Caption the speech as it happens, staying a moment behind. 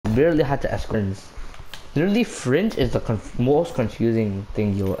barely had to escort. Literally, Fringe is the most confusing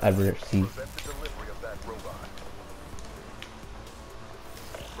thing you'll ever see.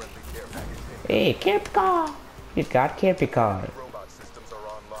 Hey, Capricorn! You got Capricorn.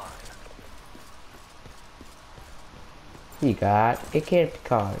 You got a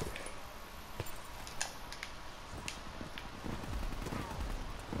Capricorn.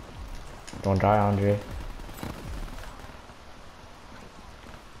 Don't die, Andre.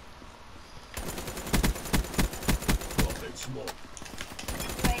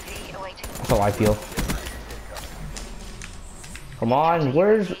 That's how I feel. Come on,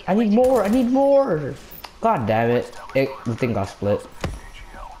 where's... I need more, I need more! God damn it. The thing got split.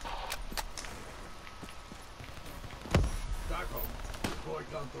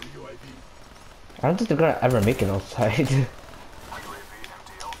 I don't think they're gonna ever make it outside.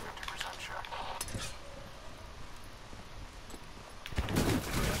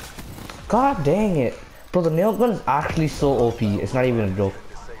 God dang it. Bro, the nail gun is actually so OP. It's not even a joke.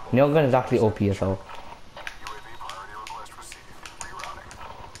 Nail gun is actually OP as hell.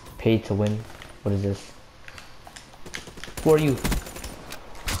 Pay to win. What is this? Who are you?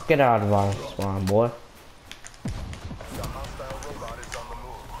 Get out of our spawn, boy.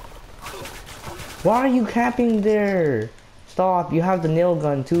 Why are you camping there? Stop, you have the nail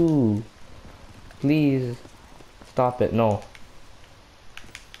gun too. Please. Stop it, no.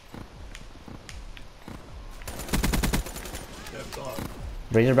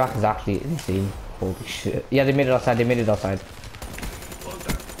 Razorback is actually insane. Holy shit. Yeah, they made it outside, they made it outside.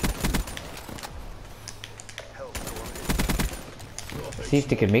 See if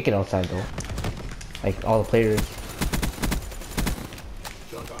they can make it outside though. Like all the players.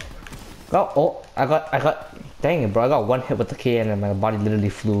 Oh, I got, dang it bro, I got one hit with the K and then my body literally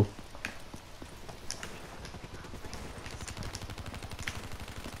flew.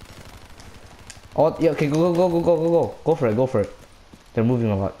 Oh, yeah, okay, go for it. They're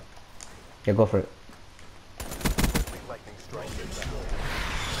moving a lot. Yeah, go for it.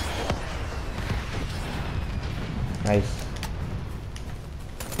 Nice.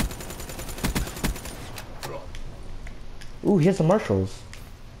 Ooh, he has some marshals.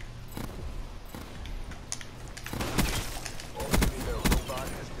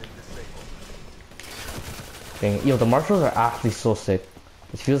 Dang it. Yo, the marshals are actually so sick.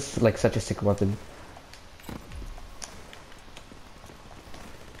 It feels like such a sick weapon.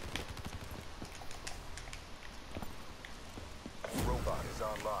 Robot is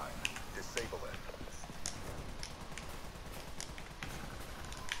online. Disable it.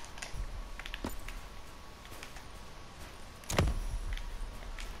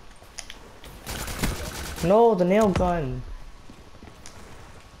 No, the nail gun.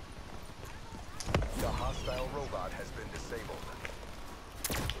 The hostile robot has been disabled.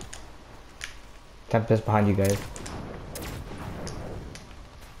 Tempest behind you guys.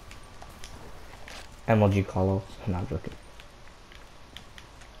 MLG Colo. I'm not joking.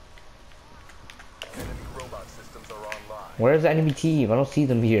 Enemy robot systems are online. Where's the enemy team? I don't see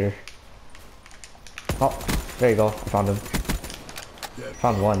them here. Oh, there you go. I found him.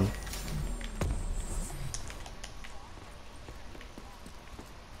 Found one.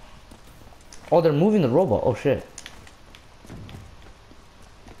 Oh, they're moving the robot. Oh shit.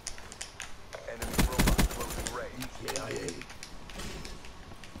 Enemy robot closing range.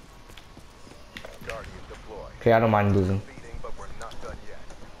 Guardian deployed. Okay, I don't mind losing. Beating, but we're not done yet.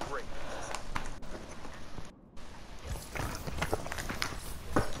 Great.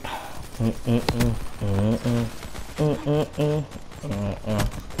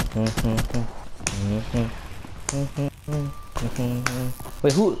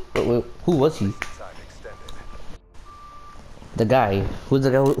 Wait, who was he? Time extended. The guy. Who's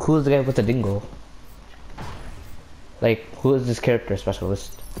the guy with the dingo? Like, who is this character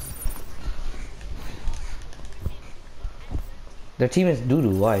specialist? Their team is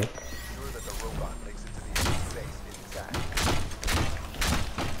doo-doo, why? Ensure that the robot makes it to the enemy base intact.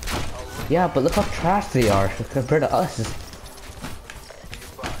 Yeah, but look how trash they are compared to us. Be advised,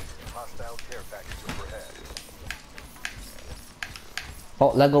 hostile care package overhead.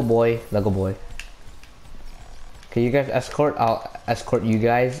 Oh, Lego boy. Okay, you guys escort, I'll escort you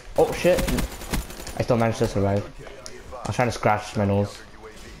guys. Oh shit! I still managed to survive. I was trying to scratch my nose.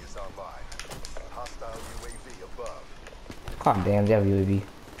 UAV is online. Hostile UAV above. God damn, they have UAV.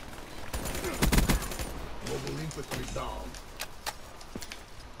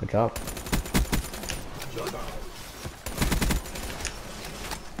 Good job.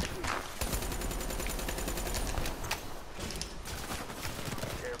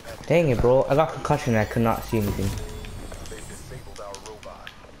 Dang it, bro. I got concussion and I could not see anything. They've disabled our robot.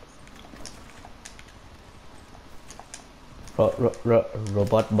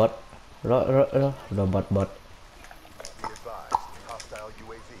 Robot butt. Robot butt. Be advised, hostile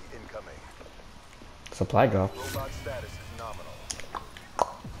UAV incoming. Supply drop. Robot status is nominal.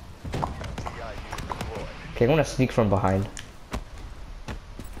 TI unit deployed. Okay, I'm gonna sneak from behind.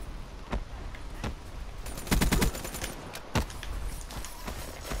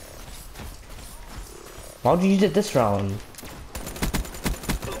 Why would you use it this round?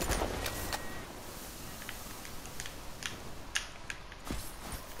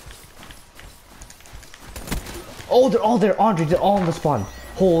 Oh, they're all there, Andre. They're all on the spawn.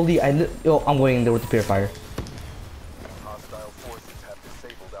 Holy, yo, I'm going in there with the purifier. Hostile forces have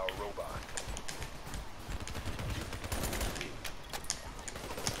disabled our robot.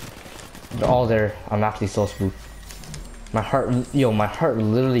 They're all there. I'm actually so spooked. My heart, yo, my heart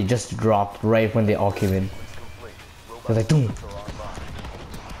literally just dropped right when they all came in. Complete. I was like, boom. Robots are online.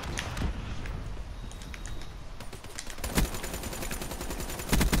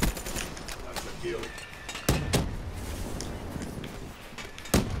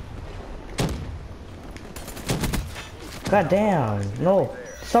 God damn, no.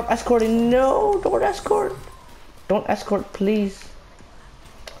 Stop escorting, no, don't escort. Don't escort, please.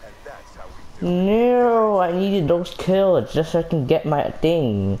 And that's how we do No, I needed those kills just so I can get my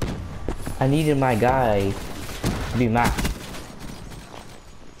thing. I needed my guy to be maxed.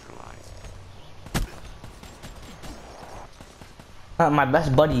 My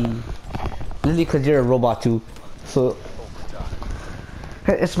best buddy. Literally cause you're a robot too. So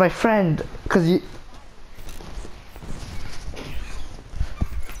it's my friend cause you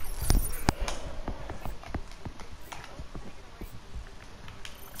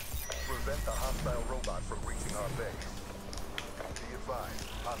prevent the hostile robot from reaching our base. Be advised,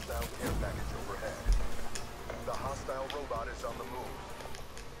 hostile care package overhead. The hostile robot is on the move.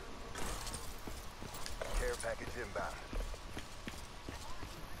 Care package inbound.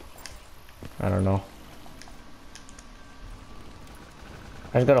 I don't know.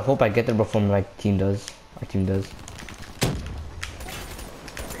 I just gotta hope I get there before my team does. Our team does.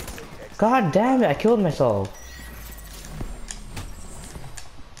 God damn it, I killed myself.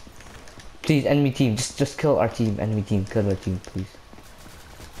 Please, enemy team, just kill our team, enemy team, kill our team, please.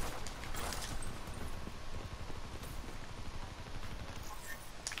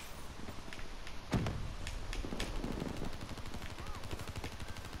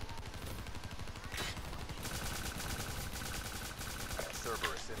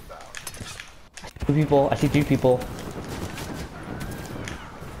 Cerberus inbound. Two people, I see 3 people.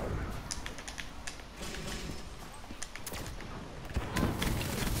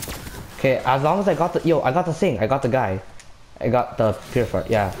 Okay, as long as I got the, yo, I got the thing, I got the guy. I got the purifier,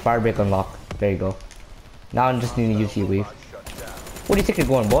 yeah, fire break unlock. There you go. Now I'm just needing to use wave. Shut down. Where do you think you're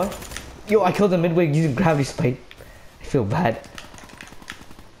going, boy? Yo, I killed him midway using gravity spike. I feel bad.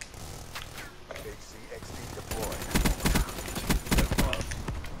 HCXD deployed.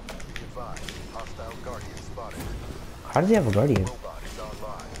 Be advised, hostile guardian spotted. How does he have a guardian? Robot is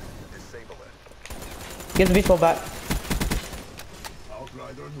online. Disable it. Get the baseball bat.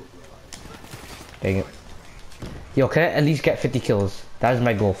 Dang it. Yo, can I at least get 50 kills? That is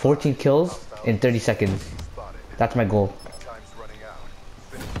my goal. 14 kills in 30 seconds. Spotted. That's my goal. Time's running out.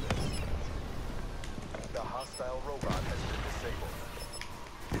 Finish this. The hostile robot has been disabled.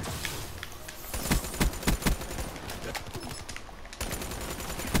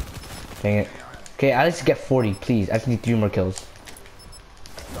 Dang it. Okay, at least get 40, please. I just need 3 more kills.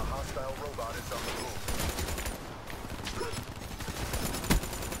 The hostile robot is on the move.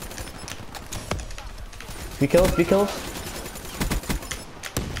 3 kills, 3 kills.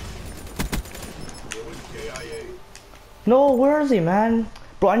 No, where is he, man?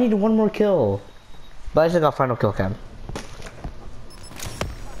 Bro, I need 1 more kill. But I just got final kill cam.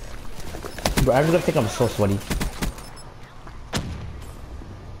 Bro, I'm gonna think I'm so sweaty.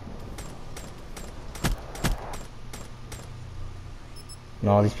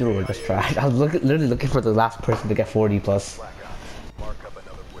 No, these people were just trash. I was literally looking for the last person to get 40 plus. Blackout. Mark up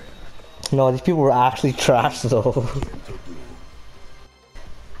another win. No, these people were actually trash though.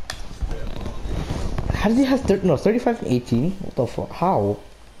 How did he have 35 and 18? What the fuck? How?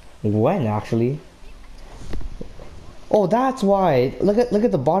 When actually? Oh, that's why. Look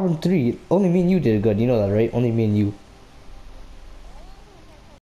at the bottom 3. Only me and you did good. You know that, right? Only me and you.